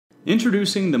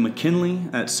Introducing the McKinley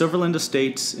at Silverland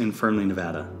Estates in Fernley,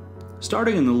 Nevada.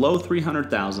 Starting in the low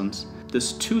 300,000s,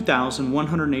 this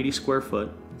 2,180 square foot,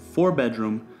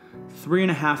 4-bedroom,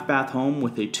 3.5 bath home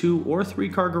with a 2 or 3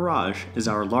 car garage is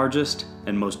our largest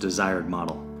and most desired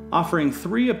model. Offering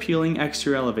 3 appealing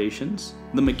exterior elevations,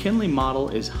 the McKinley model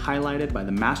is highlighted by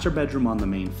the master bedroom on the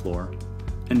main floor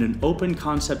and an open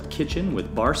concept kitchen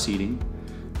with bar seating,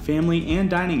 family and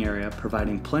dining area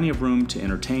providing plenty of room to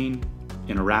entertain,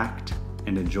 interact,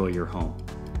 and enjoy your home.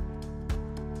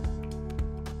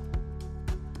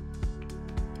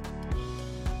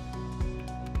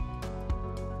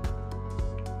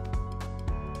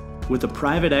 With a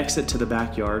private exit to the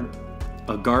backyard,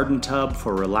 a garden tub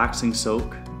for relaxing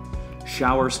soak,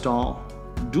 shower stall,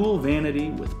 dual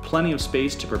vanity with plenty of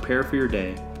space to prepare for your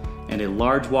day, and a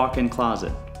large walk-in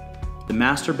closet, the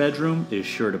master bedroom is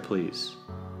sure to please.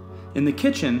 In the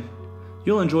kitchen,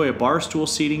 you'll enjoy a bar stool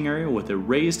seating area with a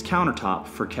raised countertop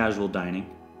for casual dining,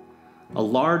 a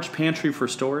large pantry for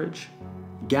storage,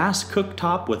 gas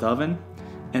cooktop with oven,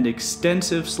 and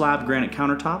extensive slab granite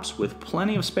countertops with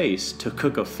plenty of space to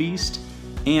cook a feast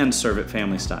and serve it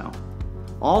family style.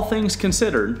 All things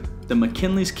considered, the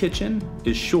McKinley's kitchen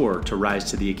is sure to rise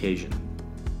to the occasion.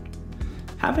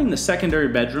 Having the secondary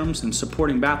bedrooms and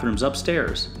supporting bathrooms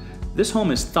upstairs, this home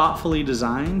is thoughtfully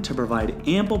designed to provide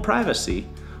ample privacy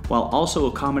while also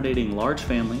accommodating large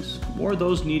families or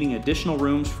those needing additional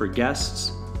rooms for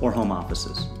guests or home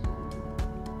offices.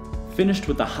 Finished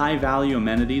with the high-value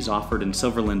amenities offered in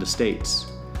Silverland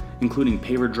Estates, including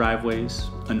paver driveways,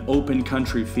 an open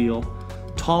country feel,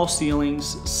 tall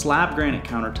ceilings, slab granite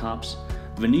countertops,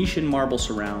 Venetian marble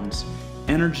surrounds,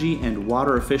 energy and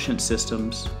water-efficient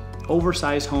systems,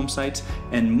 oversized home sites,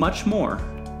 and much more,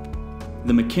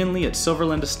 the McKinley at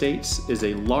Silverland Estates is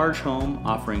a large home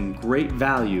offering great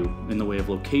value in the way of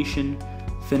location,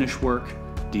 finish work,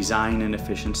 design, and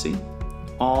efficiency,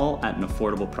 all at an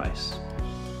affordable price.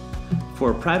 For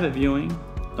a private viewing,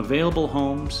 available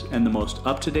homes, and the most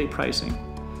up-to-date pricing,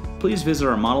 please visit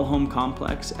our model home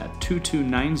complex at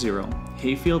 2290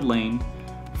 Hayfield Lane,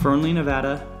 Fernley,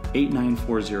 Nevada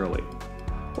 89408,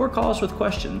 or call us with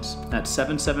questions at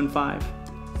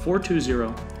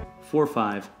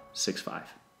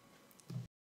 775-420-4565.